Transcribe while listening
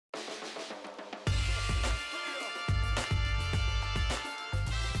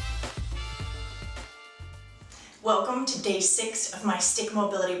Welcome to day 6 of my stick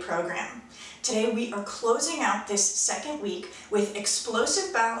mobility program. Today we are closing out this second week with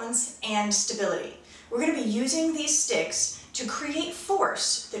explosive balance and stability. We're going to be using these sticks to create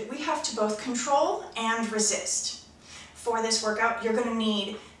force that we have to both control and resist. For this workout, you're going to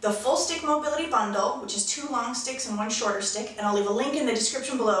need the full stick mobility bundle, which is 2 long sticks and 1 shorter stick, and I'll leave a link in the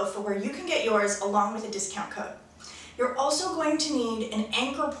description below for where you can get yours along with a discount code. You're also going to need an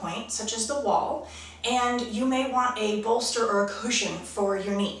anchor point, such as the wall, and you may want a bolster or a cushion for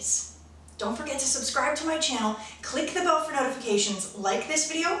your knees. Don't forget to subscribe to my channel, click the bell for notifications, like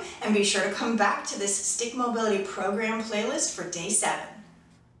this video, and be sure to come back to this stick mobility program playlist for day 7.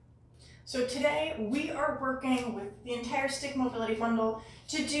 So today we are working with the entire stick mobility bundle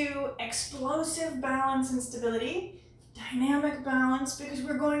to do explosive balance and stability, dynamic balance, because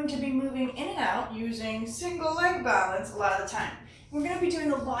we're going to be moving in and out using single leg balance a lot of the time. We're going to be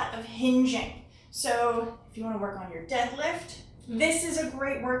doing a lot of hinging. So if you want to work on your deadlift, this is a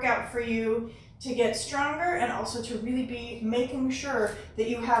great workout for you to get stronger and also to really be making sure that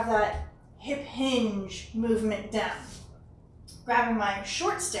you have that hip hinge movement down. Grabbing my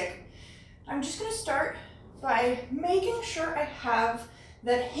short stick, I'm just going to start by making sure I have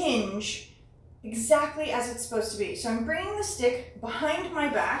that hinge exactly as it's supposed to be. So I'm bringing the stick behind my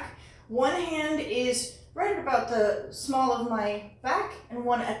back. One hand is right at about the small of my back and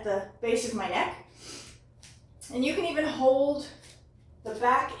one at the base of my neck. And you can even hold the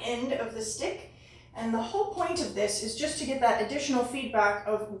back end of the stick. And the whole point of this is just to get that additional feedback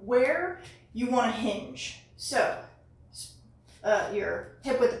of where you want to hinge. So your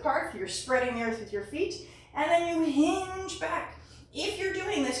hip width apart, you're spreading the earth with your feet, and then you hinge back. If you're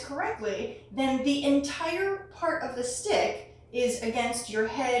doing this correctly, then the entire part of the stick is against your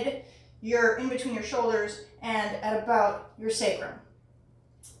head, you're in between your shoulders, and at about your sacrum.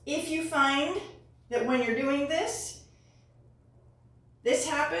 If you find that when you're doing this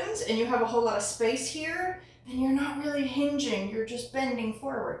happens and you have a whole lot of space here, then you're not really hinging, you're just bending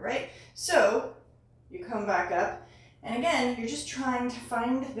forward, right? So you come back up, and again, you're just trying to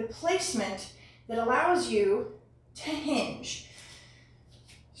find the placement that allows you to hinge.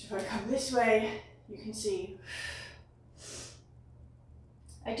 So if I come this way, you can see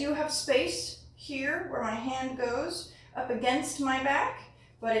I do have space here where my hand goes up against my back,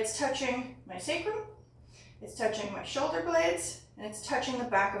 but it's touching my sacrum, it's touching my shoulder blades, and it's touching the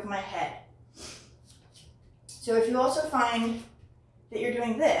back of my head. So if you also find that you're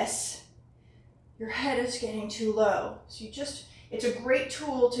doing this, your head is getting too low. So it's a great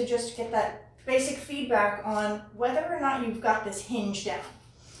tool to just get that basic feedback on whether or not you've got this hinge down.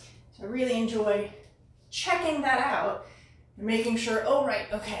 So I really enjoy checking that out and making sure, oh right,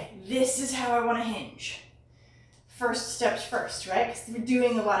 okay, this is how I want to hinge. First steps first, right? Because we're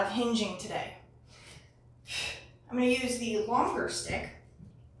doing a lot of hinging today. I'm going to use the longer stick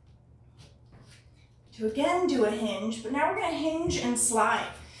to again do a hinge, but now we're going to hinge and slide.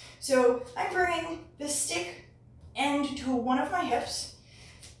 So I'm bringing the stick end to one of my hips,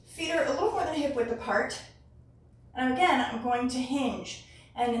 feet are a little more than hip width apart, and again I'm going to hinge.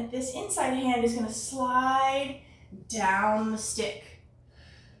 And this inside hand is going to slide down the stick,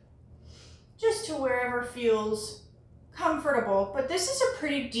 just to wherever feels comfortable. But this is a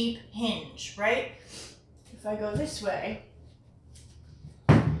pretty deep hinge, right? If I go this way,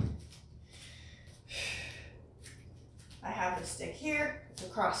 I have the stick here, it's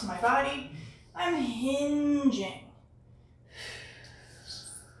across my body, I'm hinging.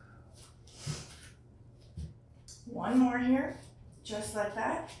 One more here. Just like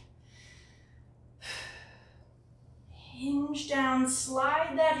that. Hinge down,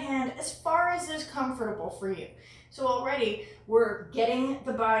 slide that hand as far as is comfortable for you. So already we're getting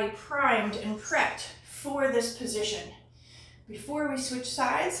the body primed and prepped for this position. Before we switch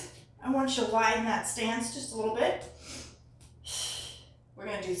sides, I want you to widen that stance just a little bit. We're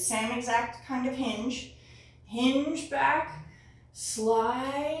going to do the same exact kind of hinge. Hinge back,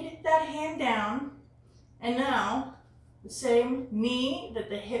 slide that hand down, and now the same knee that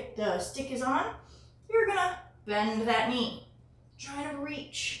the stick is on, you're gonna bend that knee. Try to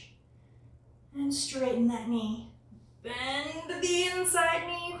reach and straighten that knee. Bend the inside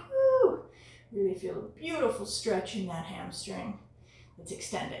knee. Woo! Really feel a beautiful stretch in that hamstring that's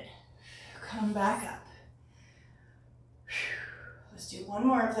extended. Come back up. Let's do one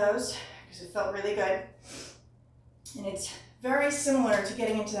more of those because it felt really good. And it's very similar to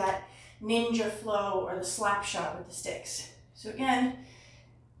getting into that ninja flow or the slap shot with the sticks. So again,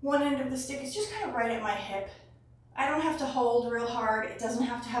 one end of the stick is just kind of right at my hip. I don't have to hold real hard. It doesn't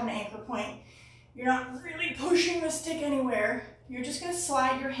have to have an anchor point. You're not really pushing the stick anywhere. You're just going to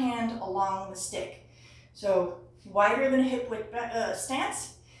slide your hand along the stick. So wider than hip width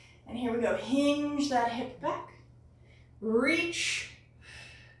stance. And here we go, hinge that hip back, reach.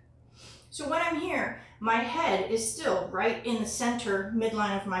 So when I'm here, my head is still right in the center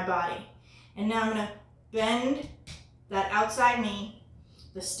midline of my body. And now I'm gonna bend that outside knee.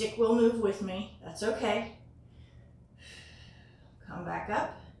 The stick will move with me, that's okay. Come back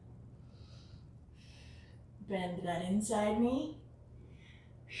up. Bend that inside knee.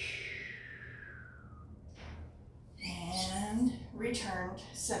 And return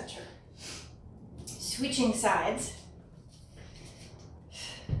to center. Switching sides.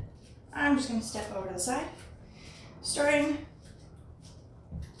 I'm just going to step over to the side, starting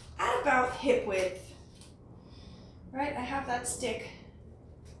at about hip width, right? I have that stick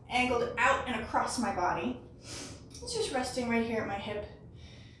angled out and across my body. It's just resting right here at my hip.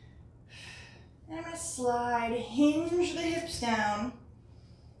 And I'm going to slide, hinge the hips down,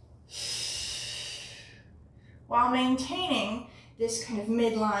 while maintaining this kind of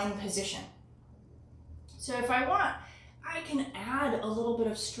midline position. So if I want, I can add a little bit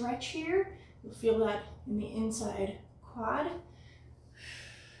of stretch here. You'll feel that in the inside quad.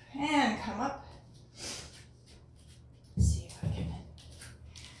 And come up. See if I can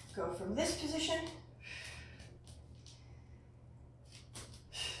go from this position.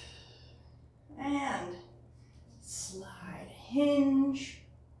 And slide, hinge.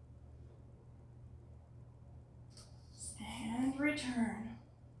 And return.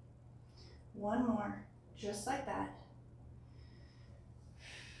 One more, just like that.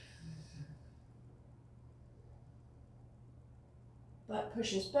 Butt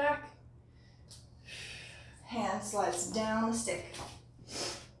pushes back. Hand slides down the stick.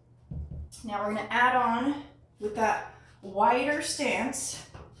 Now we're going to add on with that wider stance.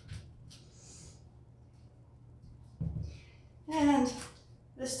 And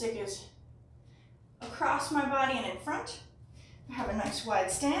the stick is across my body and in front. I have a nice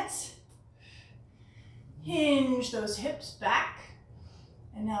wide stance. Hinge those hips back.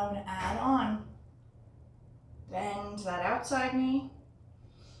 And now I'm going to add on. Bend that outside knee.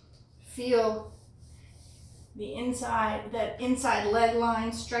 Feel the inside, that inside leg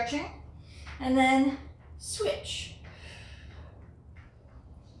line stretching. And then switch.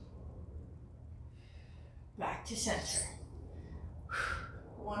 Back to center.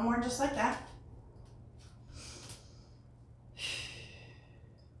 One more just like that.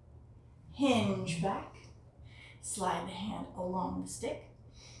 Hinge back. Slide the hand along the stick.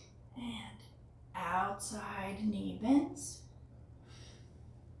 And outside knee bends.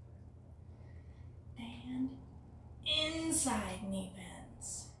 And inside knee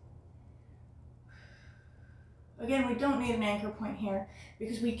bends. Again, we don't need an anchor point here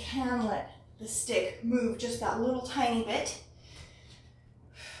because we can let the stick move just that little tiny bit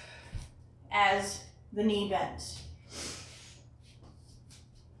as the knee bends.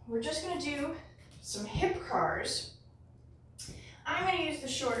 We're just going to do some hip cars. I'm going to use the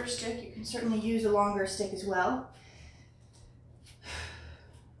shorter stick. You can certainly use a longer stick as well.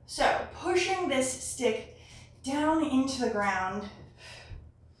 So, pushing this stick down into the ground.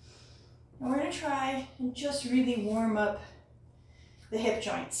 And we're going to try and just really warm up the hip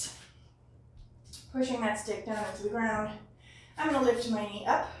joints. Pushing that stick down into the ground. I'm going to lift my knee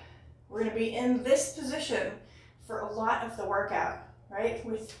up. We're going to be in this position for a lot of the workout, right?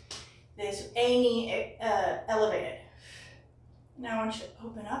 With this A knee elevated. Now I want you to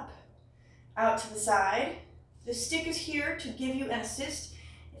open up, out to the side. The stick is here to give you an assist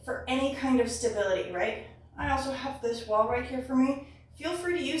for any kind of stability, right? I also have this wall right here for me. Feel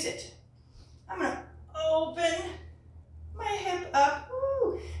free to use it. I'm going to open my hip up,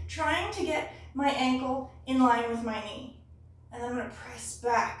 trying to get my ankle in line with my knee. And then I'm going to press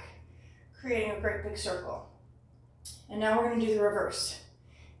back, creating a great big circle. And now we're going to do the reverse.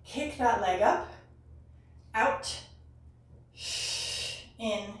 Kick that leg up, out,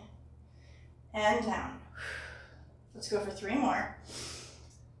 in, and down. Let's go for 3 more.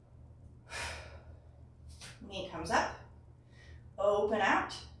 Knee comes up, open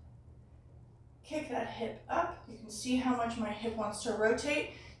out, kick that hip up. You can see how much my hip wants to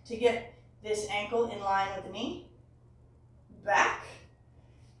rotate to get this ankle in line with the knee. Back,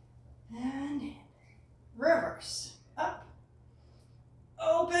 and in. Reverse, up,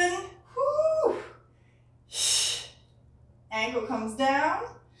 open, whoo. Ankle comes down,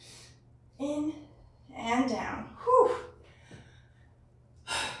 in, and down, whew.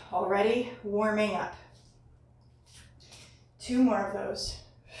 Already warming up. 2 more of those.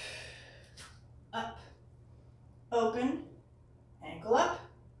 Up, open, ankle up,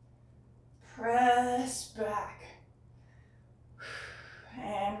 press back,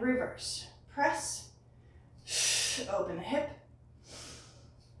 and reverse. Press, open the hip.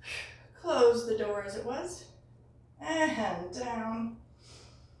 Close the door as it was. And down.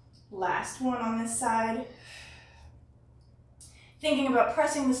 Last one on this side. Thinking about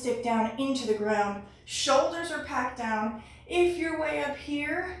pressing the stick down into the ground. Shoulders are packed down. If you're way up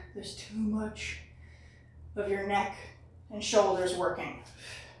here, there's too much of your neck and shoulders working.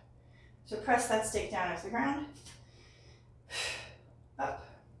 So press that stick down into the ground. Up.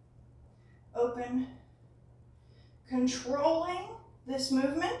 Open. Controlling this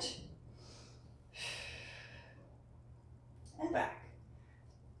movement. And back.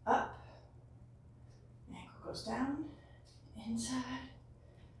 Up. Ankle goes down. Inside.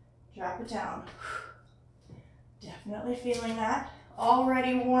 Drop it down. Definitely feeling that.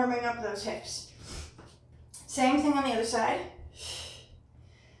 Already warming up those hips. Same thing on the other side.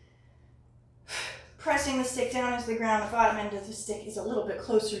 Pressing the stick down into the ground. The bottom end of the stick is a little bit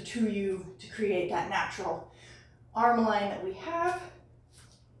closer to you to create that natural arm line that we have.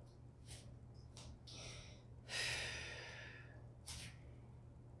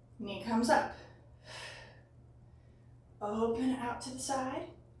 Knee comes up. Open out to the side.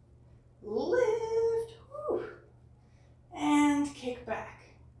 Lift. Whew. And kick back.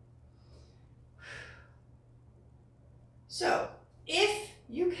 So, if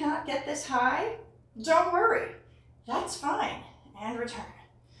you cannot get this high, don't worry. That's fine. And return.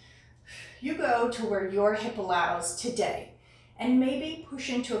 You go to where your hip allows today and maybe push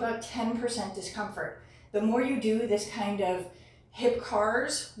into about 10% discomfort. The more you do this kind of hip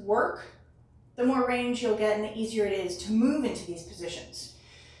cars work, the more range you'll get and the easier it is to move into these positions.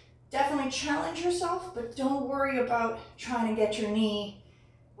 Definitely challenge yourself, but don't worry about trying to get your knee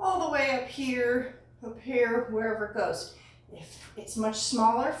all the way up here, wherever it goes. If it's much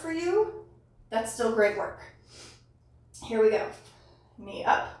smaller for you, that's still great work. Here we go. Knee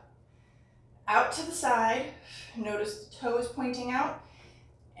up, out to the side. Notice the toe is pointing out.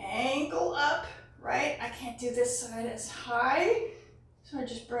 Ankle up, right? I can't do this side as high, so I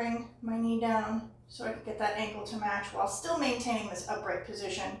just bring my knee down so I can get that ankle to match while still maintaining this upright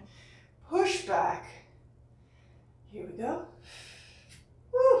position. Push back. Here we go.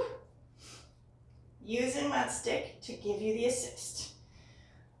 Woo. Using that stick to give you the assist.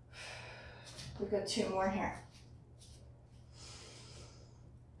 We've got two more here.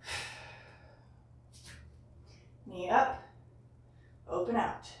 Knee up, open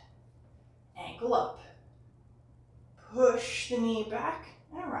out, ankle up. Push the knee back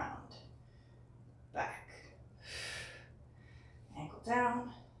and around. Back. Ankle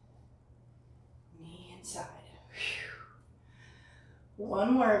down, knee inside.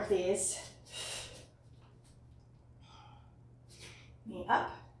 One more of these. Knee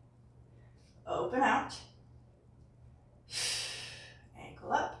up, open out,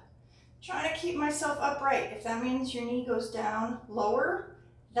 ankle up. Trying to keep myself upright. If that means your knee goes down lower,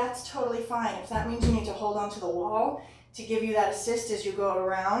 that's totally fine. If that means you need to hold onto the wall to give you that assist as you go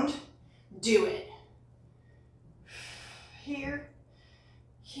around, do it. Here,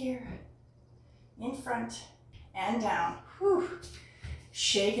 here, in front, and down. Whew.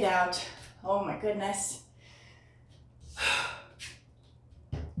 Shake it out. Oh my goodness.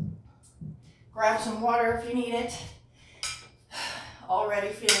 Grab some water if you need it. Already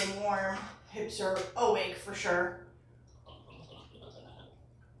feeling warm. Hips are awake for sure.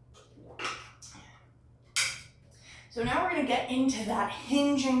 So now we're going to get into that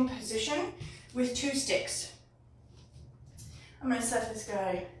hinging position with two sticks. I'm going to set this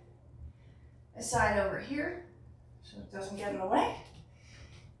guy aside over here so it doesn't get in the way.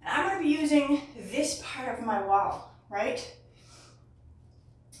 And I'm going to be using this part of my wall, right?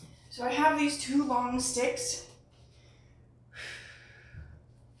 So I have these two long sticks.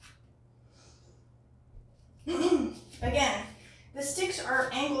 Again, the sticks are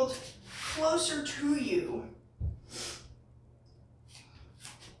angled closer to you.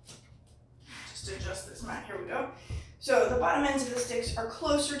 Just adjust this mat, here we go. So the bottom ends of the sticks are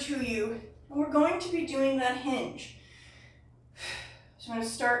closer to you, and we're going to be doing that hinge. So I'm going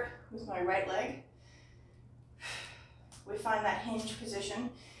to start with my right leg. We find that hinge position.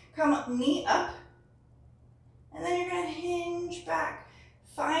 Come up, knee up, and then you're going to hinge back.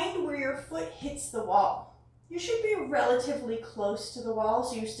 Find where your foot hits the wall. You should be relatively close to the wall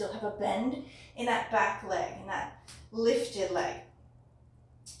so you still have a bend in that back leg, in that lifted leg.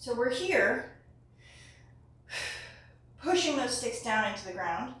 So we're here, pushing those sticks down into the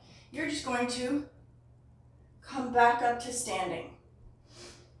ground. You're just going to come back up to standing.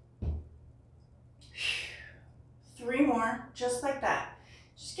 3 more, just like that.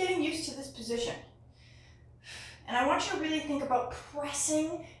 Just getting used to this position. And I want you to really think about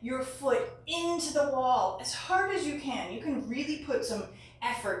pressing your foot into the wall as hard as you can. You can really put some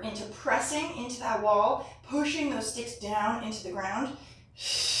effort into pressing into that wall, pushing those sticks down into the ground,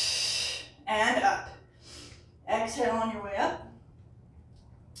 and up. Exhale on your way up.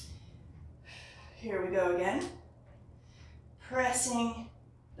 Here we go again. Pressing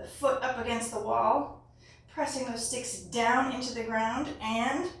the foot up against the wall, pressing those sticks down into the ground,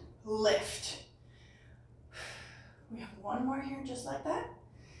 and lift. We have one more here, just like that.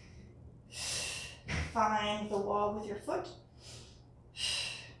 Find the wall with your foot.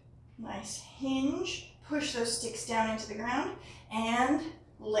 Nice hinge. Push those sticks down into the ground and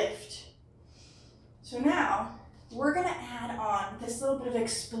lift. So now we're going to add on this little bit of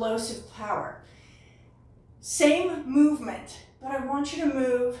explosive power. Same movement, but I want you to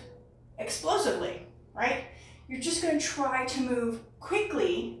move explosively, right? You're just going to try to move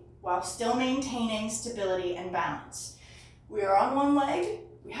quickly while still maintaining stability and balance. We are on one leg,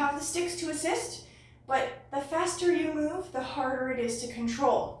 we have the sticks to assist, but the faster you move, the harder it is to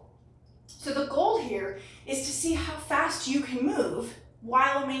control. So the goal here is to see how fast you can move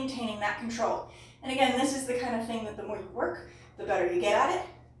while maintaining that control. And again, this is the kind of thing that the more you work, the better you get at it.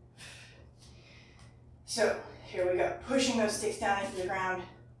 So here we go, pushing those sticks down into the ground,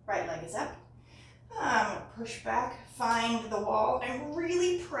 right leg is up. I'm going to push back, find the wall. I'm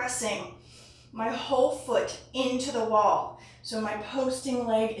really pressing my whole foot into the wall. So my posting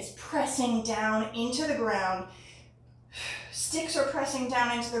leg is pressing down into the ground. Sticks are pressing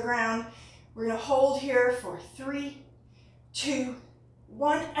down into the ground. We're going to hold here for 3, 2,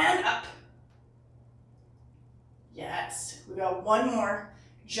 1, and up. Yes, we got one more,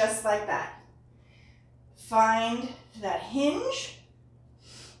 just like that. Find that hinge.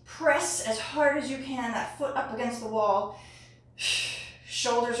 Press as hard as you can, that foot up against the wall.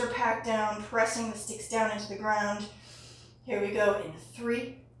 Shoulders are packed down, pressing the sticks down into the ground. Here we go in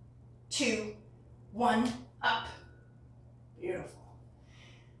 3, 2, 1, up. Beautiful.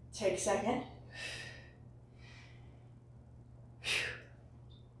 Take a second.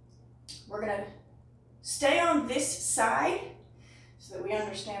 We're going to stay on this side so that we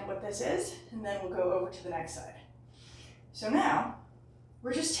understand what this is, and then we'll go over to the next side. So now,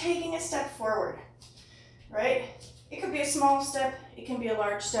 we're just taking a step forward, right? It could be a small step, it can be a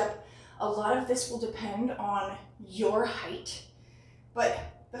large step. A lot of this will depend on your height,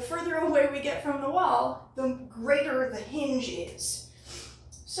 but the further away we get from the wall, the greater the hinge is.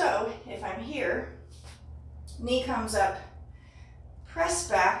 So if I'm here, knee comes up, press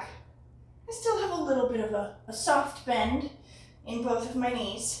back, I still have a little bit of a soft bend in both of my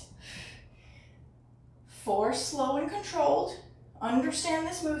knees. 4 slow and controlled. Understand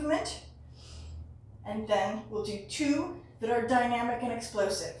this movement, and then we'll do 2 that are dynamic and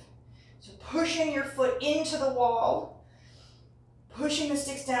explosive. So pushing your foot into the wall, pushing the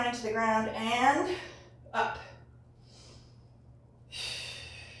sticks down into the ground, and up.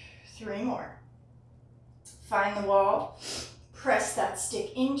 3 more. Find the wall, press that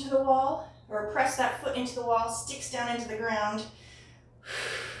stick into the wall, or press that foot into the wall, sticks down into the ground,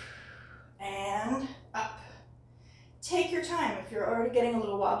 and up. Take your time. If you're already getting a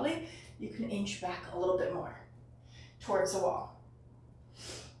little wobbly, you can inch back a little bit more towards the wall.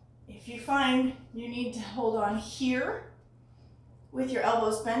 If you find you need to hold on here with your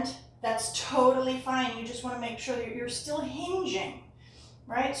elbows bent, that's totally fine. You just want to make sure that you're still hinging,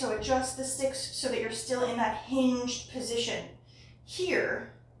 right? So adjust the sticks so that you're still in that hinged position.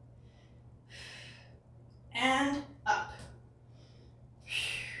 Here, and up.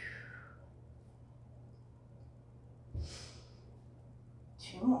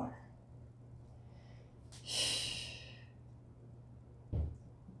 2 more. Make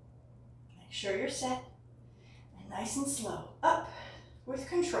sure you're set and nice and slow. Up with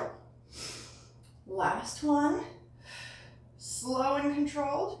control. Last one. Slow and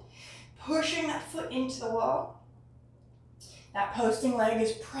controlled. Pushing that foot into the wall. That posting leg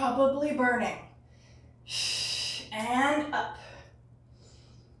is probably burning. And up.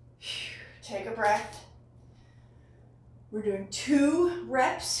 Take a breath. We're doing 2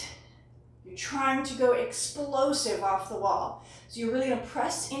 reps. You're trying to go explosive off the wall. So you're really going to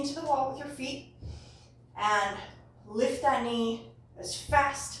press into the wall with your feet and lift that knee as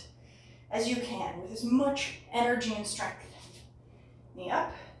fast as you can with as much energy and strength. Knee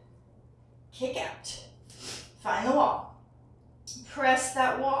up, kick out. Find the wall. Press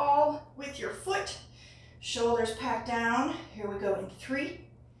that wall with your foot. Shoulders packed down. Here we go in 3,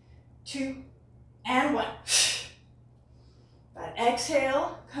 2, and 1. That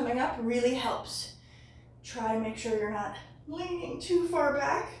exhale coming up really helps. Try to make sure you're not leaning too far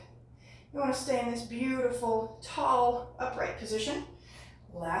back. You want to stay in this beautiful, tall, upright position.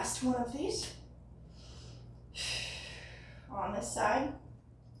 Last one of these. On this side.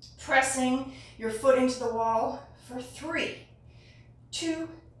 Pressing your foot into the wall for 3, 2,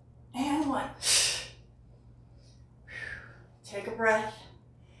 and 1. Take a breath.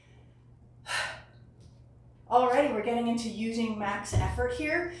 Already we're getting into using max effort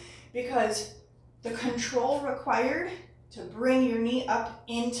here because the control required to bring your knee up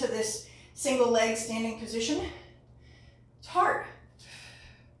into this single leg standing position, it's hard.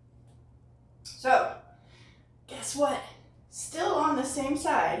 So, guess what? Still on the same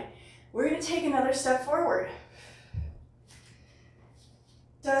side, we're going to take another step forward.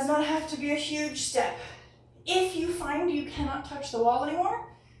 Does not have to be a huge step. If you find you cannot touch the wall anymore,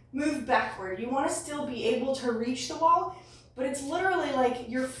 move backward. You want to still be able to reach the wall, but it's literally like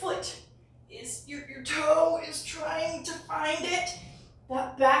your foot is, your toe is trying to find it.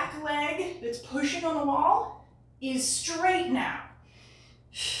 That back leg that's pushing on the wall is straight now.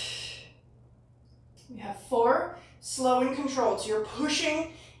 We have 4, slow and controlled. So you're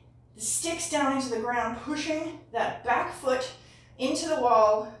pushing the sticks down into the ground, pushing that back foot into the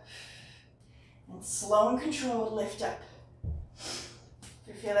wall, and slow and controlled lift up. If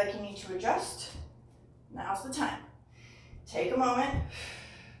you feel like you need to adjust, now's the time. Take a moment.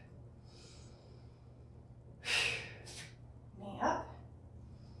 Knee up.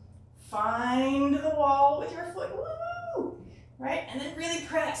 Find the wall with your foot. Woo! Right? And then really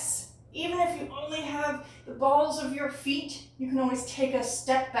press. Even if you only have the balls of your feet, you can always take a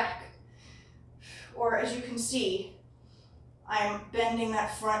step back. Or as you can see, I'm bending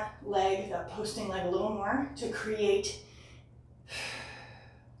that front leg, that posting leg a little more to create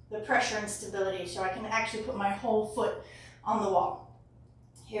the pressure and stability so I can actually put my whole foot on the wall.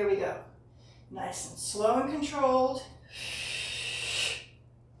 Here we go. Nice and slow and controlled.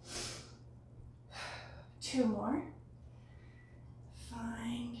 2 more.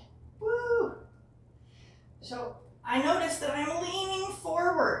 Find, woo. So I notice that I'm leaning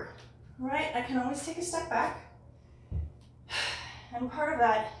forward, right? I can always take a step back. And part of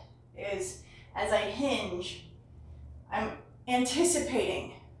that is as I hinge, I'm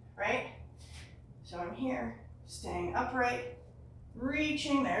anticipating, right? So I'm here, staying upright,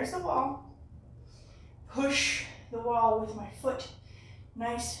 reaching, there's the wall. Push the wall with my foot.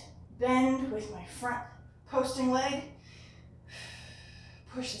 Nice bend with my front posting leg.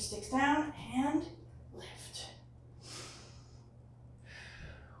 Push the sticks down and lift.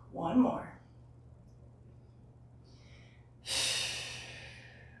 1 more.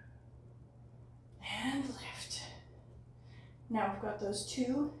 And lift. Now we've got those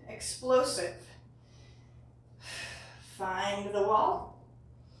 2 explosive. Find the wall.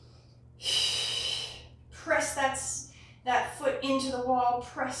 Press that foot into the wall.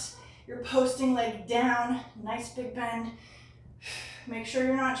 Press your posting leg down. Nice big bend. Make sure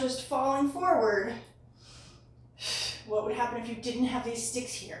you're not just falling forward. What would happen if you didn't have these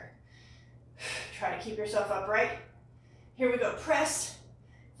sticks here? Try to keep yourself upright. Here we go. Press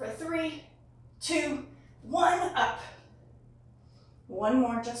for 3, 2, 1, up. 1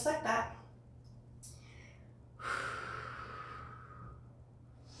 more, just like that.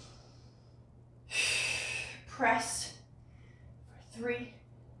 Press for 3,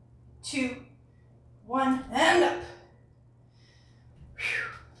 2, 1, and up.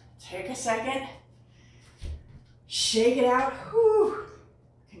 Take a second. Shake it out. Whew.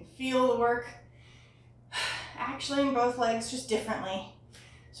 Can feel the work. Actually, in both legs, just differently.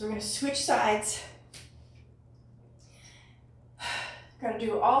 So we're going to switch sides. Got to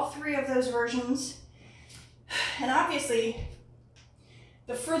do all 3 of those versions. And obviously,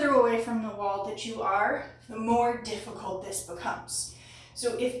 the further away from the wall that you are, the more difficult this becomes.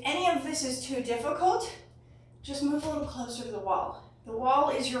 So if any of this is too difficult, just move a little closer to the wall. The wall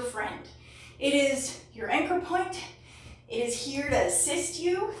is your friend. It is your anchor point. It is here to assist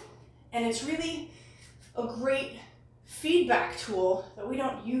you, and it's really a great feedback tool that we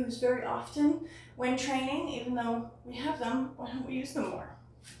don't use very often when training. Even though we have them, why don't we use them more?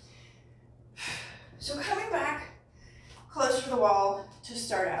 So coming back closer to the wall to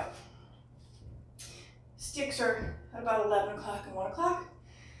start out. Sticks are at about 11 o'clock and 1 o'clock.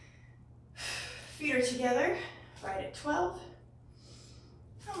 Feet are together, right at 12.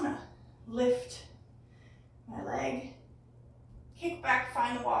 I'm gonna lift my leg, kick back,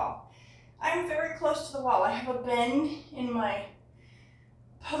 find the wall. I'm very close to the wall. I have a bend in my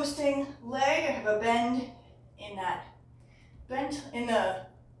posting leg. I have a bend in that bend in the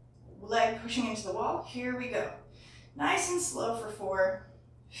leg pushing into the wall. Here we go. Nice and slow for 4.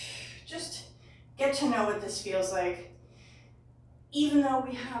 Just get to know what this feels like. even though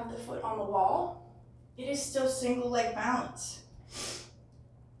we have the foot on the wall, it is still single leg balance.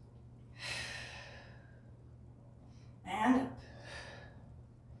 And up.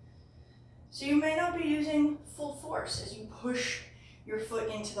 So you may not be using full force as you push your foot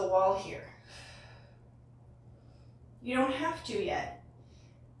into the wall here. You don't have to yet,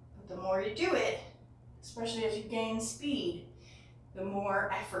 but the more you do it, especially as you gain speed, the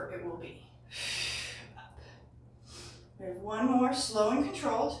more effort it will be. Up. We have one more, slow and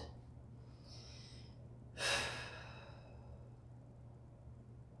controlled.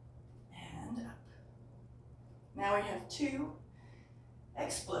 And up. Now we have two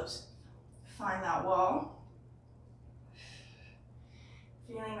explosive. Find that wall.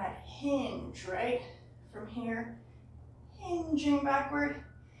 Feeling that hinge, right? From here, hinging backward.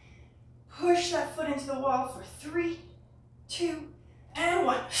 Push that foot into the wall for 3, 2, and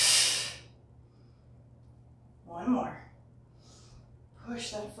 1. One more.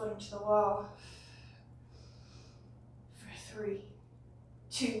 Push that foot into the wall for 3,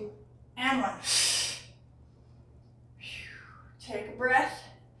 2, and 1. Take a breath.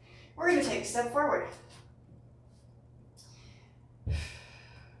 We're going to take a step forward.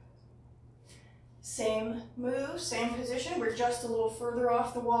 Same move, same position. We're just a little further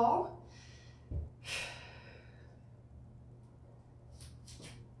off the wall.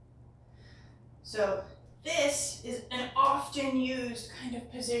 So this is an often used kind of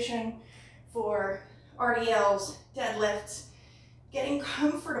position for RDLs, deadlifts. Getting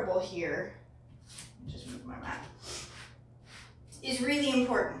comfortable here, just move my mat, is really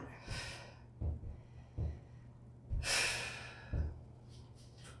important.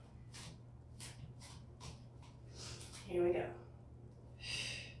 Here we go.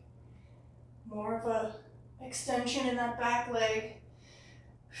 More of a extension in that back leg.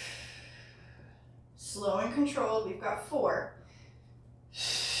 Slow and controlled. We've got 4.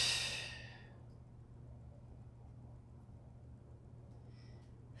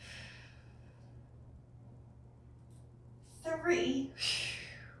 3.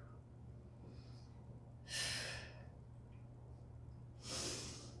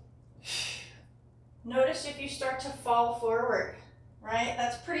 Notice if you start to fall forward, right?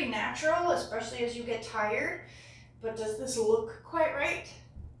 That's pretty natural, especially as you get tired. But does this look quite right?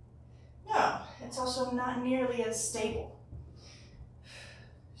 No, it's also not nearly as stable.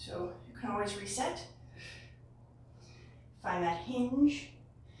 So you can always reset. Find that hinge.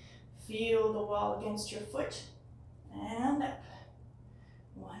 Feel the wall against your foot. And up.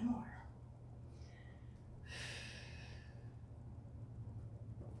 One more.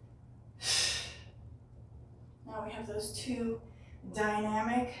 Now we have those two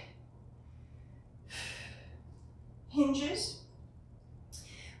dynamic hinges.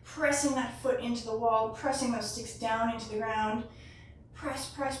 Pressing that foot into the wall, pressing those sticks down into the ground. Press,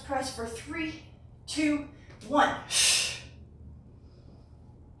 press, press for 3, 2, 1.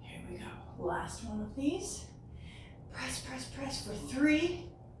 Here we go. Last one of these. Press, press, press for 3,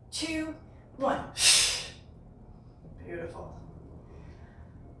 2, 1. Beautiful.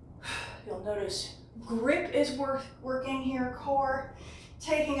 You'll notice grip is working here, core.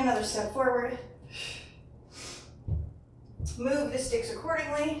 Taking another step forward. Move the sticks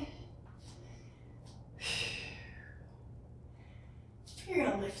accordingly. You're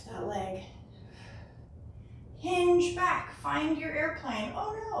gonna lift that leg. Hinge back, find your airplane.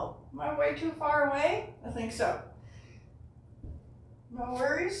 Oh no, am I way too far away? I think so. No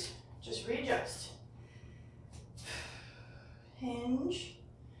worries, just readjust. Hinge,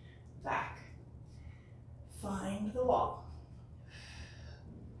 back. Find the wall.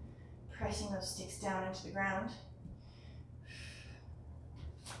 Pressing those sticks down into the ground.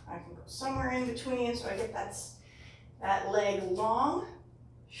 I can go somewhere in between so I get that leg long.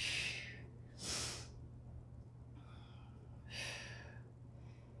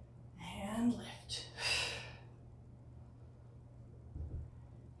 And lift.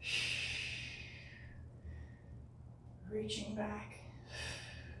 Reaching back.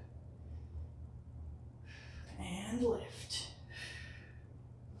 And lift.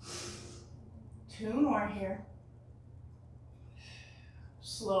 2 more here.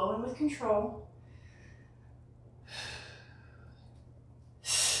 Slow and with control.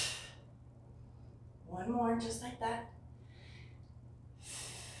 One more, just like that.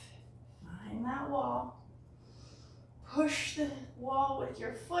 Find that wall. Push the wall with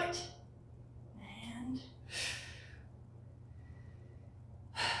your foot. And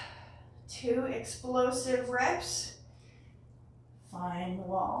 2 explosive reps. Find the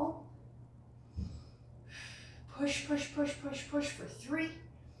wall. Push, push, push, push, push for 3,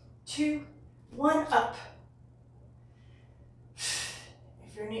 2, 1, up.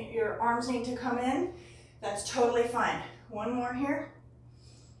 your arms need to come in, that's totally fine. One more here.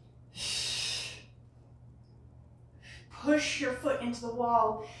 Push your foot into the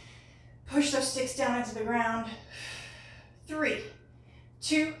wall. Push those sticks down into the ground. 3,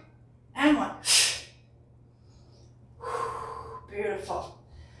 2, and 1. Beautiful.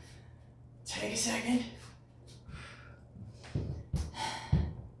 Take a second.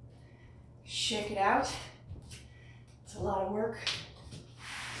 Shake it out. It's a lot of work.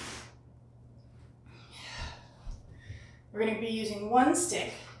 We're going to be using one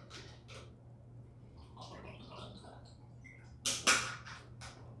stick.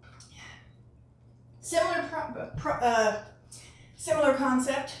 Similar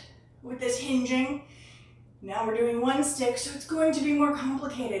concept with this hinging. Now we're doing one stick, so it's going to be more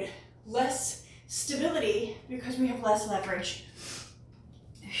complicated. Less stability because we have less leverage.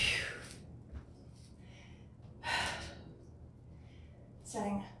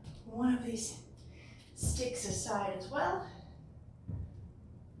 Setting one of these sticks aside as well.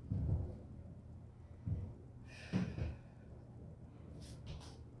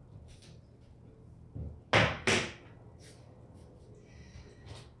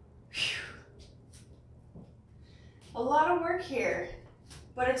 A lot of work here,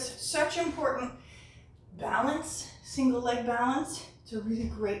 but it's such important balance, single leg balance. It's a really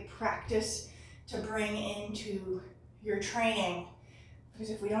great practice to bring into your training, because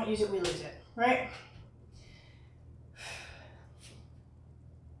if we don't use it, we lose it, right?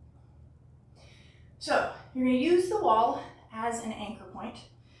 So you're going to use the wall as an anchor point.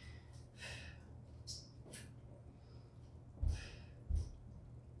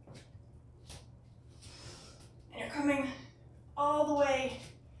 And you're coming all the way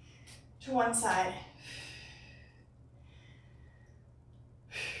to one side.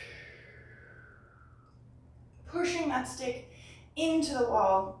 Pushing that stick into the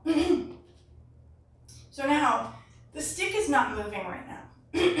wall. So now, the stick is not moving right now.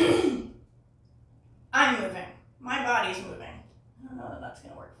 I'm moving. My body's moving. I don't know that that's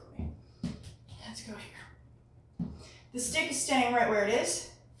going to work for me. Let's go here. The stick is staying right where it is.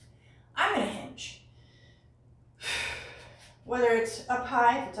 I'm going to hinge. Whether it's up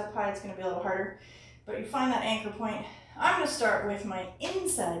high, if it's up high, it's going to be a little harder. But you find that anchor point. I'm going to start with my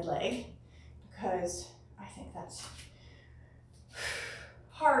inside leg because I think that's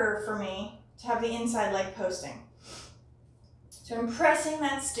harder for me to have the inside leg posting. So I'm pressing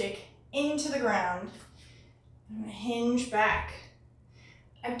that stick into the ground. I'm going to hinge back.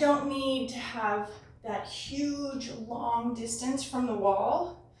 I don't need to have that huge long distance from the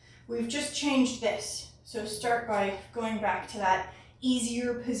wall. We've just changed this. So start by going back to that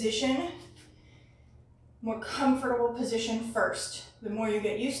easier position, more comfortable position first. The more you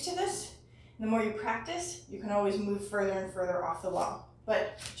get used to this, the more you practice, you can always move further and further off the wall.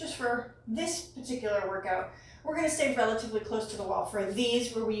 But just for this particular workout, we're going to stay relatively close to the wall for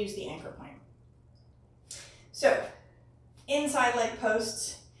these where we use the anchor point. So, inside leg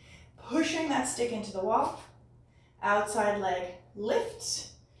posts, pushing that stick into the wall, outside leg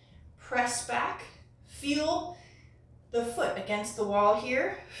lifts, press back, feel the foot against the wall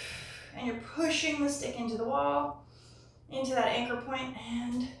here, and you're pushing the stick into the wall, into that anchor point,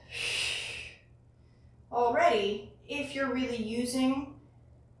 and already, if you're really using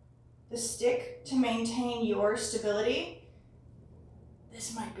the stick to maintain your stability,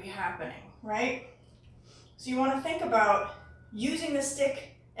 this might be happening, right? So you want to think about using the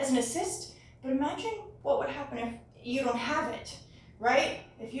stick as an assist, but imagine what would happen if you don't have it, right?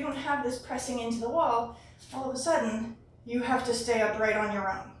 If you don't have this pressing into the wall, all of a sudden you have to stay upright on your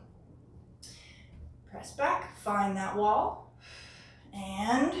own. Press back, find that wall,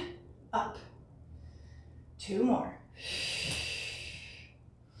 and up. 2 more.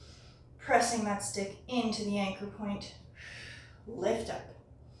 Pressing that stick into the anchor point, lift up.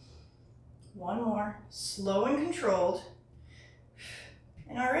 1 more, slow and controlled.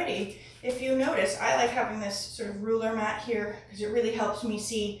 And already, if you notice, I like having this sort of ruler mat here because it really helps me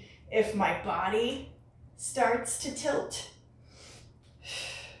see if my body starts to tilt.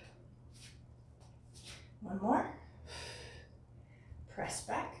 1 more. Press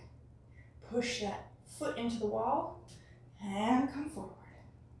back, push that foot into the wall, and come forward.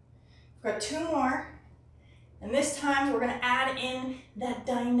 We've got 2 more, and this time we're going to add in that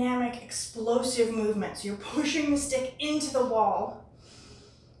dynamic, explosive movement. So you're pushing the stick into the wall.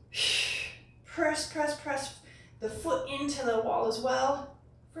 Press, press, press the foot into the wall as well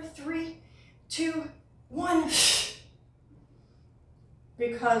for 3, 2, 1.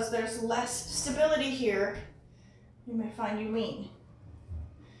 Because there's less stability here, you may find you lean.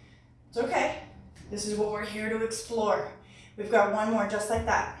 It's okay. This is what we're here to explore. We've got one more just like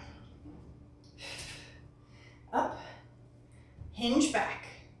that. Up, hinge back.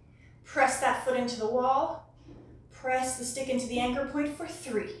 Press that foot into the wall. Press the stick into the anchor point for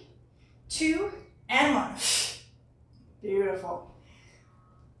 3, 2, and 1. Beautiful.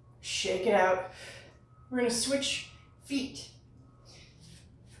 Shake it out. We're gonna switch feet.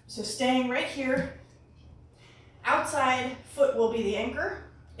 So staying right here, outside foot will be the anchor.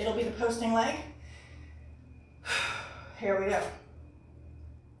 It'll be the posting leg. Here we go.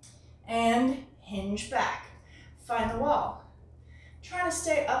 And hinge back. Find the wall. Try to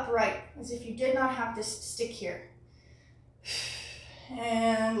stay upright as if you did not have this stick here.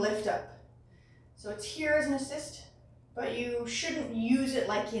 And lift up. So it's here as an assist, but you shouldn't use it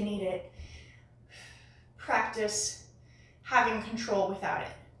like you need it. Practice having control without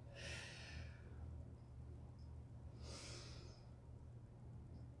it.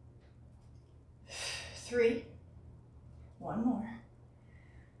 Three, one more.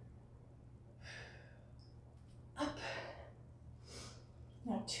 Up.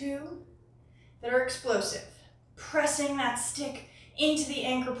 Now 2 that are explosive. Pressing that stick into the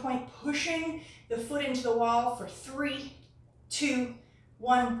anchor point, pushing the foot into the wall for 3, 2,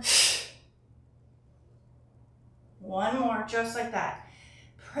 1. One more, just like that.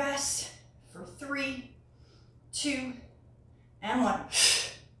 Press for 3, 2, and 1.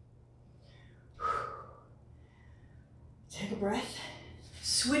 Take a breath.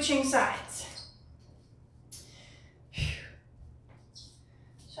 Switching sides.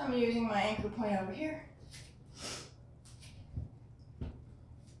 So I'm using my anchor point over here.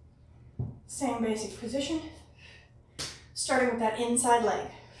 Same basic position. Starting with that inside leg.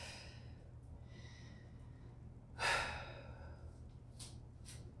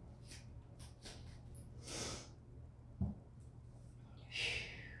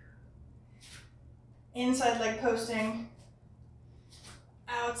 Inside leg posting,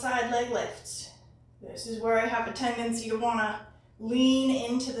 outside leg lifts. This is where I have a tendency to want to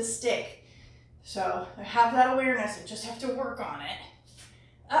lean into the stick. So I have that awareness, I just have to work on it.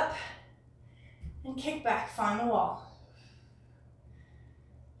 Up and kick back, find the wall.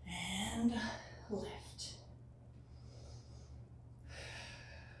 And lift.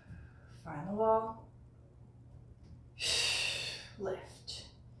 Find the wall. Lift.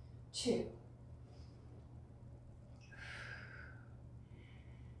 2.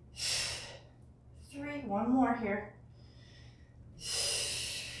 3, one more here.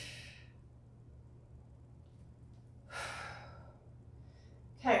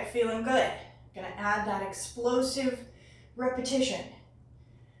 Okay, feeling good. Gonna add that explosive repetition.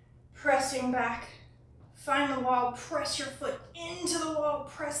 Pressing back, find the wall, press your foot into the wall,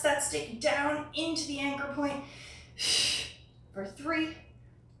 press that stick down into the anchor point. For 3,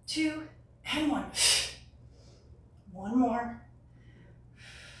 2, and 1. One more.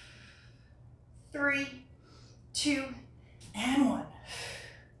 3, 2, and 1.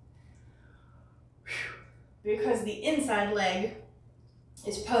 Because the inside leg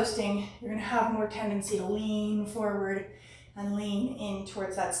is posting, you're gonna have more tendency to lean forward and lean in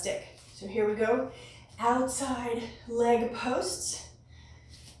towards that stick. So here we go. Outside leg posts.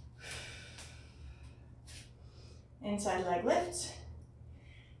 Inside leg lifts.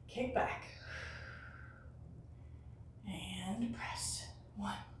 Kick back. And press.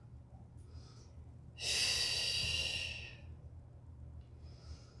 1.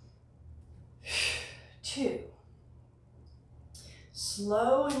 2.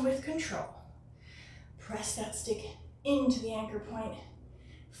 Slow and with control. Press that stick into the anchor point.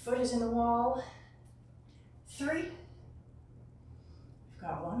 Foot is in the wall. 3. We've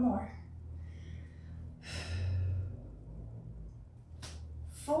got one more.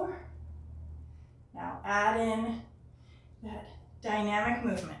 4. Now add in that dynamic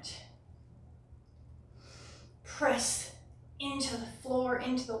movement. Press into the floor,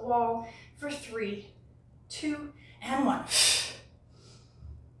 into the wall for 3, 2, and 1.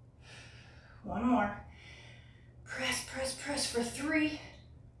 One more. Press, press, press for 3,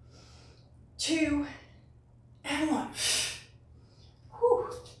 2, and 1. Whew.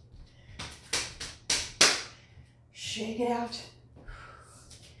 Shake it out.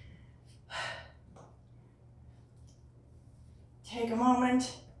 Take a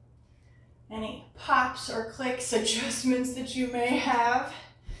moment. Any pops or clicks, adjustments that you may have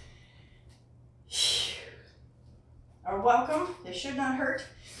are welcome. They should not hurt.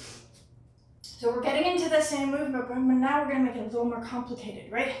 So we're getting into the same movement, but now we're going to make it a little more complicated,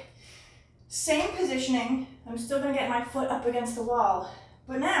 right? Same positioning. I'm still going to get my foot up against the wall.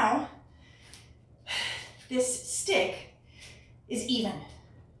 But now, this stick is even,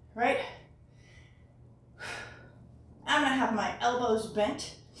 right? I'm gonna have my elbows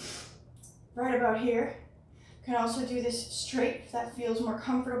bent right about here. You can also do this straight if that feels more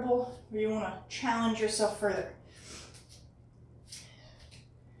comfortable, or you wanna challenge yourself further.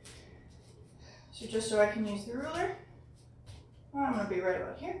 So just so I can use the ruler, I'm gonna be right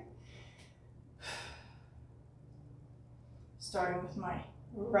about here. Starting with my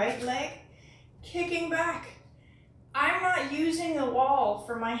right leg, kicking back. I'm not using the wall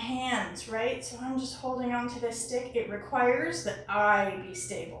for my hands, right? So I'm just holding on to this stick. It requires that I be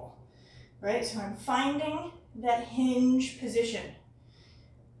stable, right? So I'm finding that hinge position,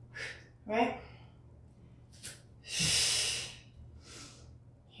 right?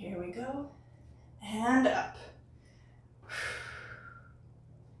 Here we go, and up.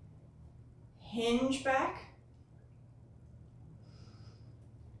 Hinge back.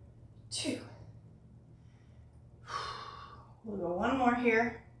 2. We'll go one more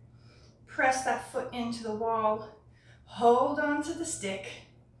here. Press that foot into the wall. Hold on to the stick.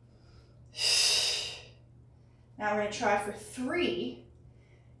 Now we're going to try for 3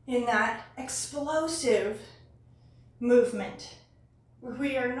 in that explosive movement. Where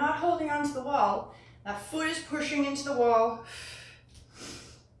we are not holding on to the wall. That foot is pushing into the wall.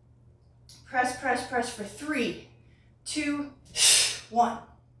 Press, press, press for 3, 2, 1.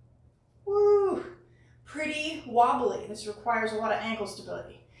 Woo! Pretty wobbly. This requires a lot of ankle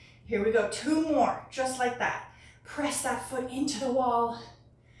stability. Here we go, 2 more, just like that. Press that foot into the wall.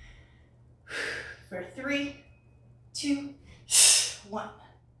 For 3, 2, 1.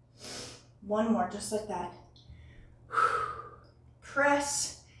 One more, just like that.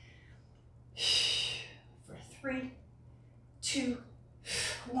 Press. For 3, 2,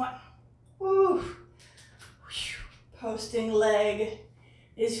 1. Woo! Posting leg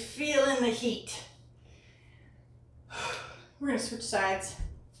is feeling the heat. We're gonna switch sides.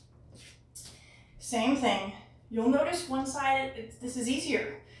 Same thing. You'll notice one side, this is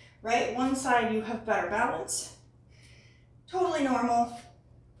easier, right? One side you have better balance. Totally normal.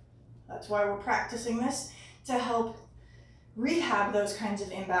 That's why we're practicing this, to help rehab those kinds of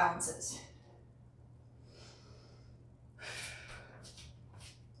imbalances.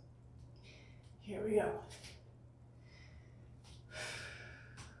 Here we go.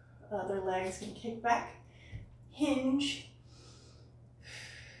 Other legs can kick back, hinge,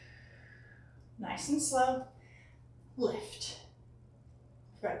 nice and slow, lift.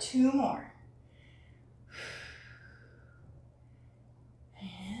 We've got 2 more.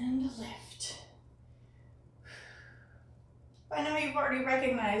 And lift. By now you've already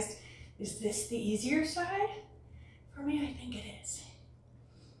recognized, is this the easier side? For me, I think it is.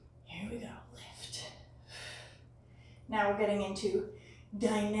 Here we go, lift. Now we're getting into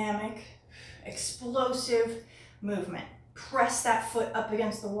dynamic, explosive movement. Press that foot up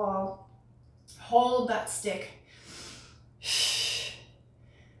against the wall. Hold that stick.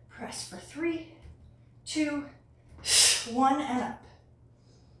 Press for 3, 2, 1, and up.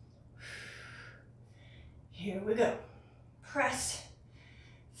 Here we go. Press.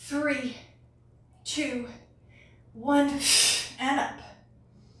 3, 2, 1, and up.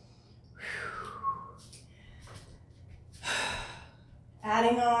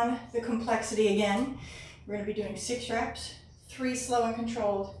 Adding on the complexity again. We're going to be doing 6 reps, 3 slow and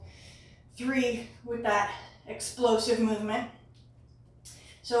controlled, 3 with that explosive movement.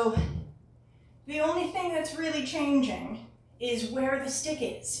 So the only thing that's really changing is where the stick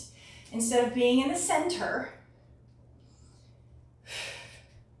is. Instead of being in the center,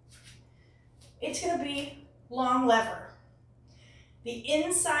 it's going to be long lever. The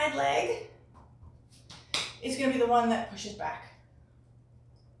inside leg is going to be the one that pushes back.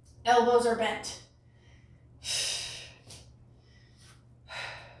 Elbows are bent.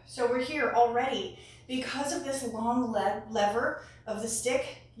 So we're here already. Because of this long lever of the stick,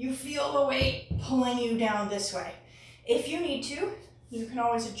 you feel the weight pulling you down this way. If you need to, you can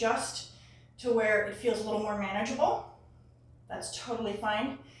always adjust to where it feels a little more manageable. That's totally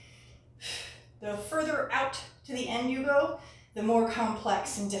fine. The further out to the end you go, the more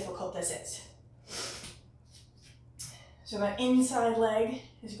complex and difficult this is. So that inside leg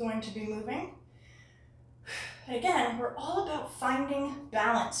is going to be moving. And again, we're all about finding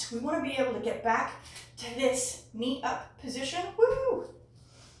balance. We want to be able to get back to this knee up position, woo,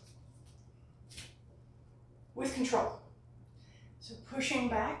 with control. So pushing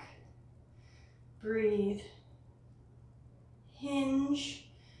back, breathe, hinge,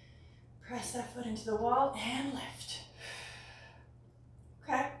 press that foot into the wall and lift.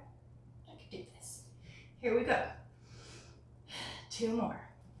 Okay, I can do this. Here we go. 2 more,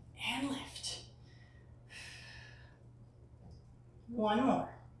 and lift. 1 more.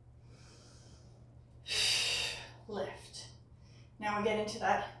 Lift. Now we get into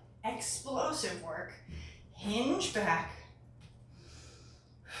that explosive work. Hinge back.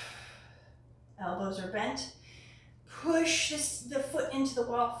 Elbows are bent. Push the foot into the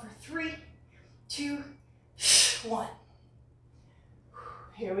wall for 3, 2, 1.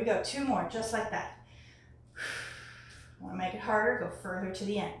 Here we go, 2 more, just like that. Want to make it harder, go further to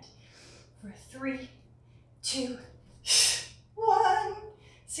the end. For 3, 2, 1.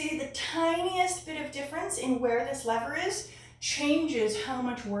 See, the tiniest bit of difference in where this lever is changes how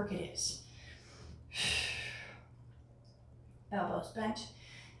much work it is. Elbows bent.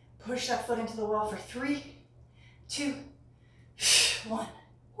 Push that foot into the wall for 3, 2, 1.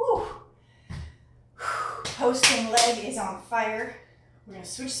 Woo. Posting leg is on fire. We're going to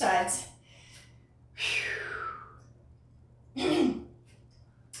switch sides.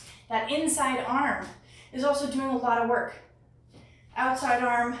 That inside arm is also doing a lot of work. Outside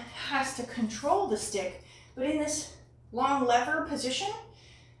arm has to control the stick, but in this long lever position,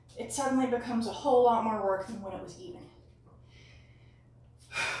 it suddenly becomes a whole lot more work than when it was even.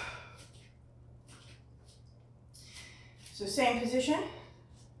 So same position.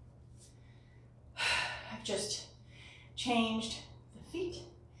 I've just changed the feet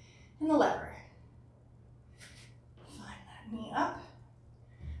and the lever. Find that knee up.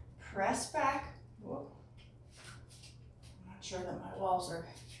 Press back. Whoa. I'm not sure that my walls are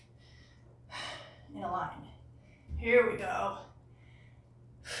in a line. Here we go.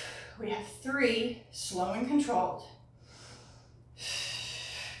 We have 3, slow and controlled.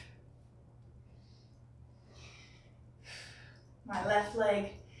 My left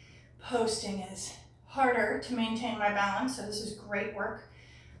leg posting is harder to maintain my balance, so this is great work.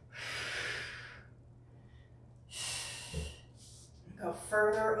 Go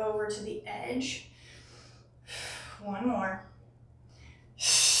further over to the edge. 1 more.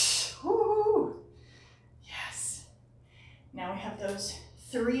 Woo! Yes. Now we have those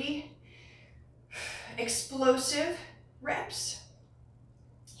 3 explosive reps.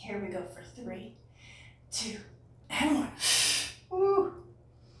 Here we go for 3, 2, and 1. Woo!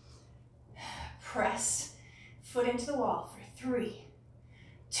 Press foot into the wall for 3,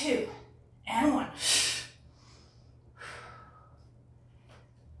 2, and 1.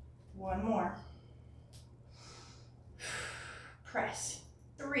 1 more. Press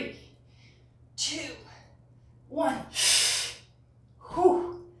 3, 2, 1.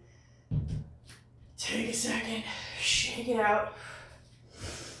 Whew. Take a second, shake it out.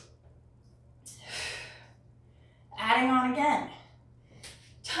 Adding on again.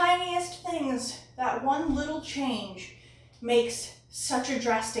 Tiniest things, that one little change makes such a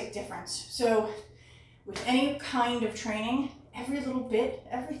drastic difference. So with any kind of training, every little bit,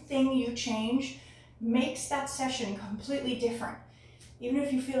 everything you change makes that session completely different. Even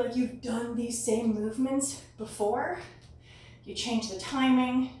if you feel like you've done these same movements before, you change the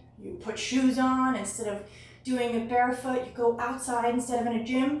timing, you put shoes on instead of doing it barefoot, you go outside instead of in a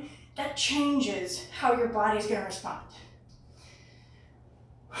gym, that changes how your body's gonna respond.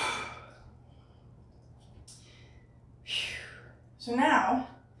 So now,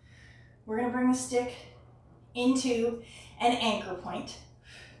 we're gonna bring the stick into an anchor point.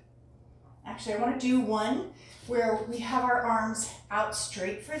 Actually, I want to do one where we have our arms out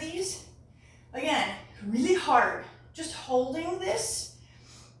straight for these. Again, really hard. Just holding this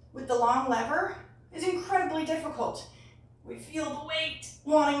with the long lever is incredibly difficult. We feel the weight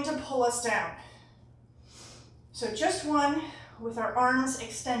wanting to pull us down. So just one with our arms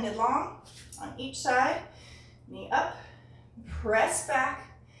extended long on each side. Knee up, press back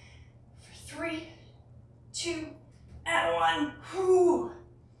for 3, 2, and 1. Whew.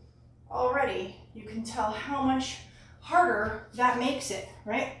 Already, you can tell how much harder that makes it,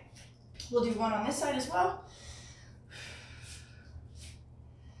 right? We'll do one on this side as well.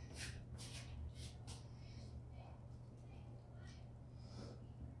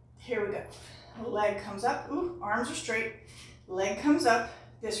 Here we go. Leg comes up. Ooh, arms are straight. Leg comes up.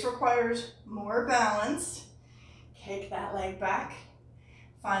 This requires more balance. Kick that leg back.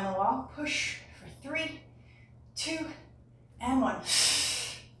 Find the wall. Push for 3, 2, and 1.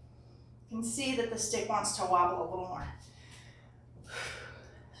 You can see that the stick wants to wobble a little more.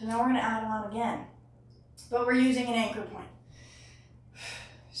 So now we're going to add on again, but we're using an anchor point.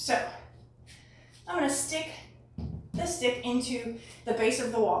 So I'm going to stick the stick into the base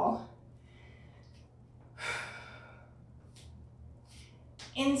of the wall.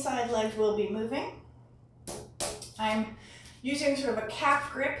 Inside leg will be moving. I'm using sort of a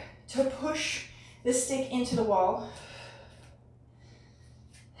calf grip to push the stick into the wall.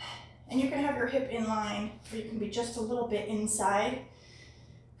 And you can have your hip in line, or you can be just a little bit inside.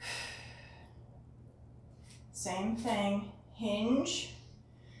 Same thing, hinge,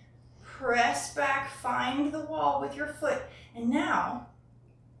 press back, find the wall with your foot. And now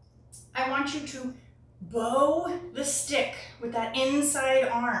I want you to bow the stick with that inside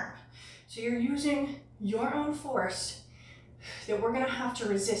arm. So you're using your own force that we're gonna have to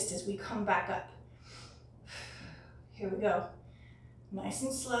resist as we come back up. Here we go. Nice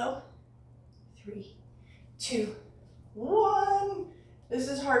and slow. 3, 2, 1. This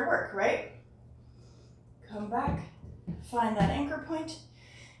is hard work, right? Come back, find that anchor point,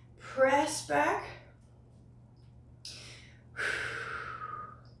 press back,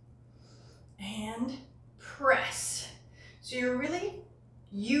 and press. So you're really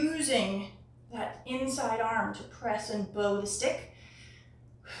using that inside arm to press and bow the stick.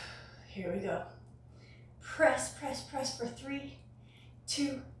 Here we go. Press, press, press for 3,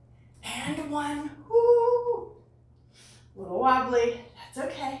 2, and 1. Woo! A little wobbly, that's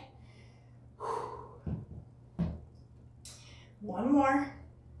okay. One more.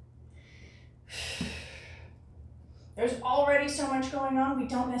 There's already so much going on, we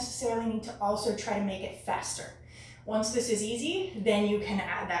don't necessarily need to also try to make it faster. Once this is easy, then you can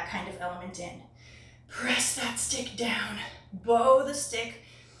add that kind of element in. Press that stick down, bow the stick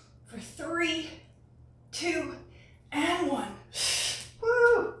for 3, 2, and 1.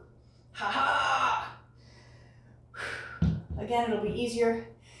 Woo! Ha ha! Again, it'll be easier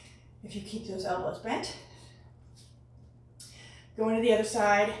if you keep those elbows bent. Going to the other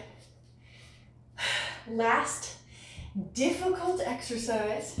side. Last difficult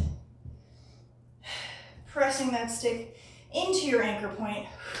exercise. Pressing that stick into your anchor point.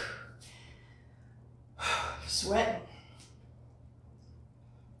 Sweating.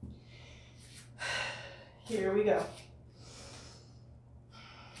 Here we go.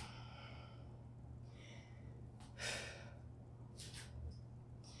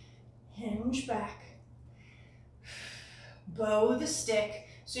 Hinge back. Bow the stick.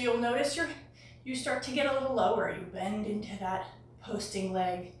 So you'll notice you start to get a little lower. You bend into that posting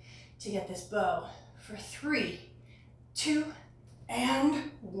leg to get this bow. For 3, 2,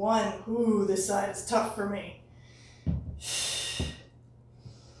 and 1. Ooh, this side is tough for me.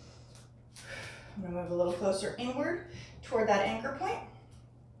 I'm gonna move a little closer inward toward that anchor point.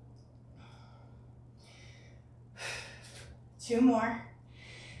 2 more.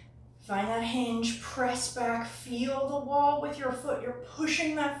 Find that hinge, press back, feel the wall with your foot. You're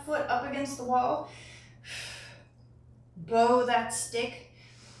pushing that foot up against the wall. Bow that stick.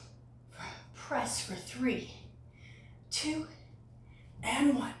 Press for 3, 2,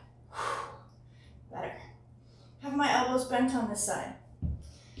 and 1. Better. Have my elbows bent on this side.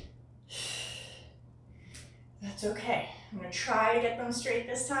 That's okay. I'm gonna try to get them straight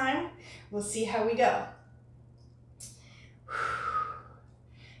this time. We'll see how we go.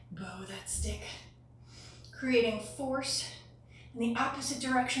 Bow that stick, creating force in the opposite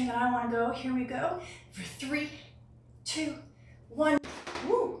direction that I want to go. Here we go. For 3, 2, 1.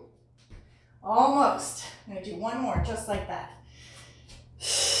 Woo! Almost. I'm going to do one more just like that.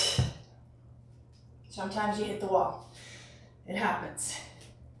 Sometimes you hit the wall. It happens.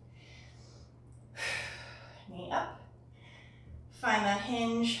 Knee up. Find that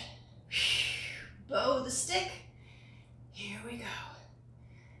hinge. Bow the stick. Here we go.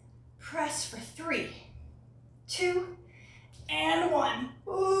 Press for 3, 2, and 1.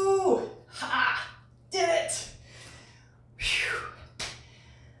 Ooh, ha, did it. Whew.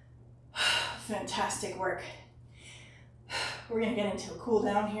 Fantastic work. We're gonna get into a cool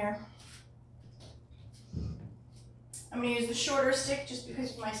down here. I'm gonna use the shorter stick just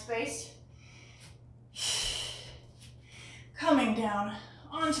because of my space. Coming down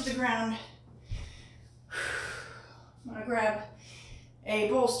onto the ground. I'm gonna grab a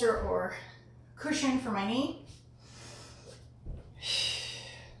bolster or cushion for my knee.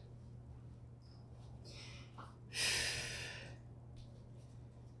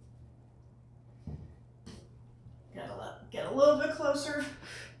 Get a little bit closer.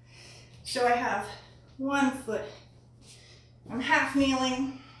 So I have one foot. I'm half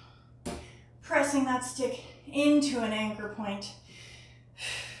kneeling, pressing that stick into an anchor point.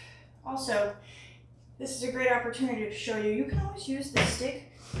 Also, this is a great opportunity to show you can always use this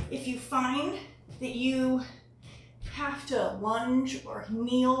stick if you find that you have to lunge or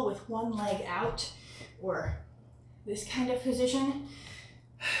kneel with one leg out or this kind of position.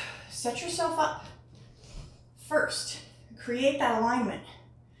 Set yourself up first. Create that alignment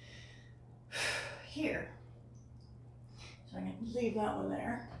here. So I'm going to leave that one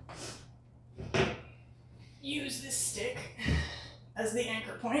there. Use this stick as the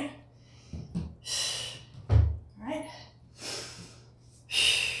anchor point. All right.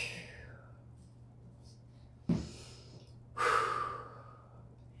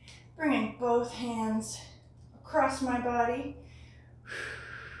 Bringing both hands across my body.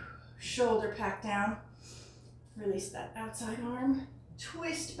 Shoulder pack down. Release that outside arm.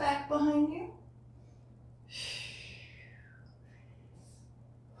 Twist back behind you.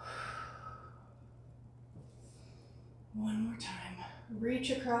 One more time. Reach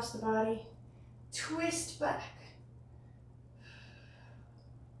across the body. Twist back.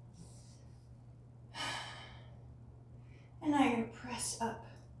 And now you're going to press up.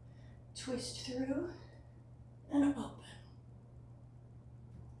 Twist through and open.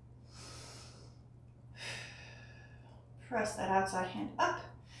 Press that outside hand up.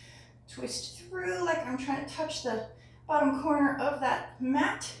 Twist through like I'm trying to touch the bottom corner of that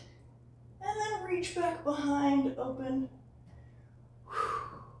mat. And then reach back behind, open.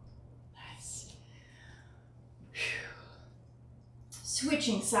 Nice.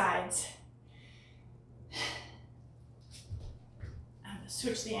 Switching sides. I'm going to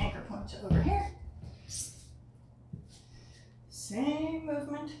switch the anchor point to over here. Same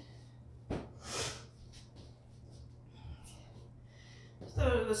movement.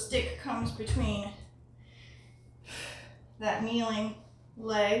 So the stick comes between that kneeling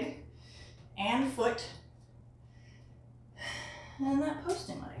leg and foot and that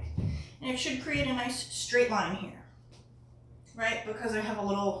posting leg. And it should create a nice straight line here, right? Because I have a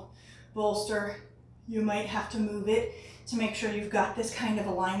little bolster, you might have to move it to make sure you've got this kind of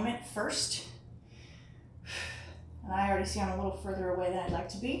alignment first. And I already see I'm a little further away than I'd like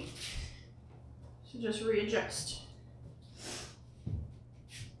to be. So just readjust.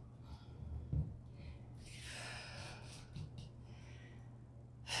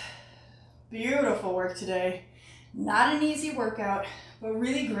 Beautiful work today. Not an easy workout, but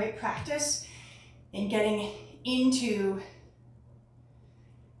really great practice in getting into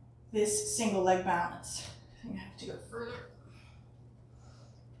this single leg balance. I think I have to go further.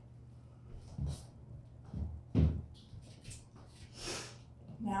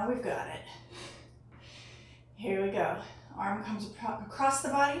 Now we've got it. Here we go. Arm comes across the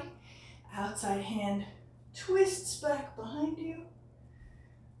body, outside hand twists back behind you.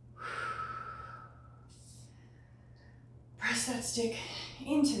 Press that stick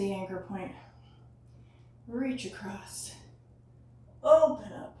into the anchor point. Reach across.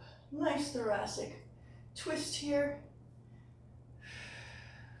 Open up. Nice thoracic. Twist here.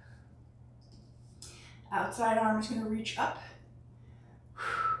 Outside arm is going to reach up.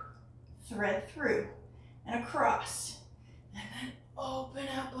 Thread through and across. And then open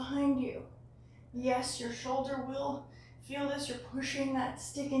out behind you. Yes, your shoulder will feel this. You're pushing that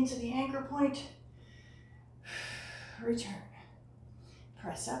stick into the anchor point. Return.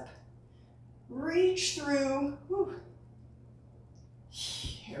 Press up. Reach through. Whew.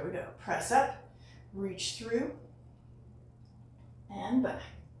 Here we go. Press up. Reach through. And back.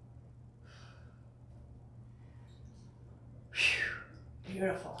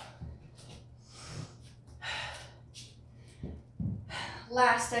 Beautiful.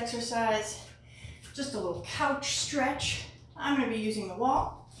 Last exercise, just a little couch stretch. I'm going to be using the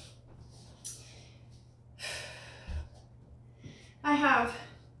wall. I have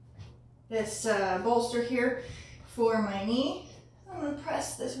this bolster here for my knee. I'm going to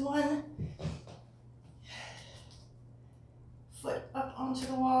press this one foot up onto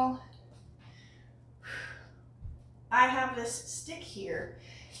the wall. I have this stick here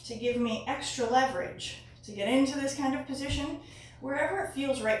to give me extra leverage to get into this kind of position wherever it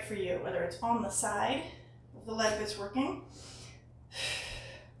feels right for you, whether it's on the side of the leg that's working.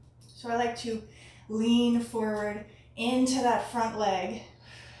 So I like to lean forward into that front leg.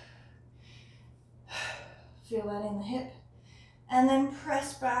 Feel that in the hip. And then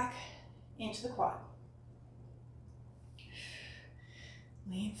press back into the quad.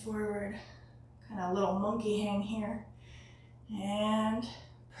 Lean forward, kind of a little monkey hang here. And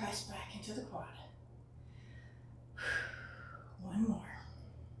press back into the quad. One more.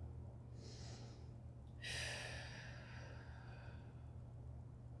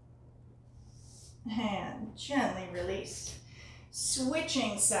 And gently release.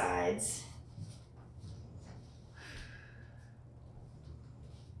 Switching sides.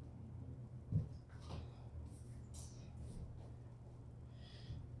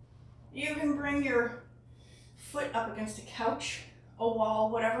 You can bring your foot up against a couch, a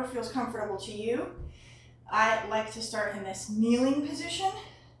wall, whatever feels comfortable to you. I like to start in this kneeling position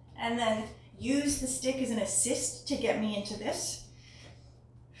and then use the stick as an assist to get me into this.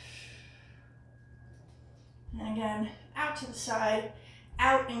 And again, out to the side,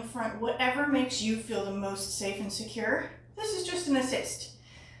 out in front, whatever makes you feel the most safe and secure. This is just an assist.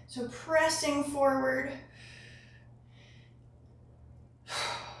 So pressing forward.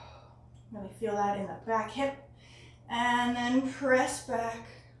 Really feel that in the back hip. And then press back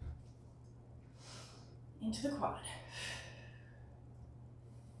into the quad.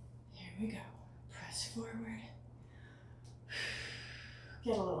 Here we go. Press forward.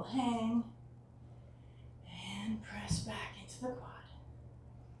 Get a little hang. And press back into the quad.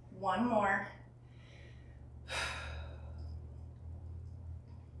 One more.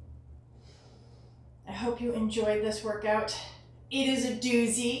 I hope you enjoyed this workout. It is a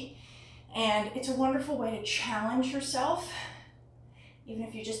doozy, and it's a wonderful way to challenge yourself, even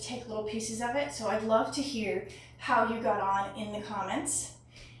if you just take little pieces of it. So I'd love to hear how you got on in the comments,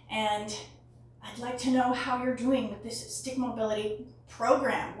 and I'd like to know how you're doing with this stick mobility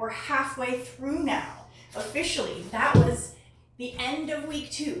program. We're halfway through now, officially. That was the end of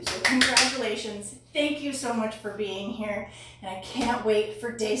week 2, so congratulations. Thank you so much for being here, and I can't wait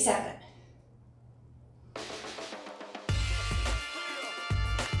for day 7.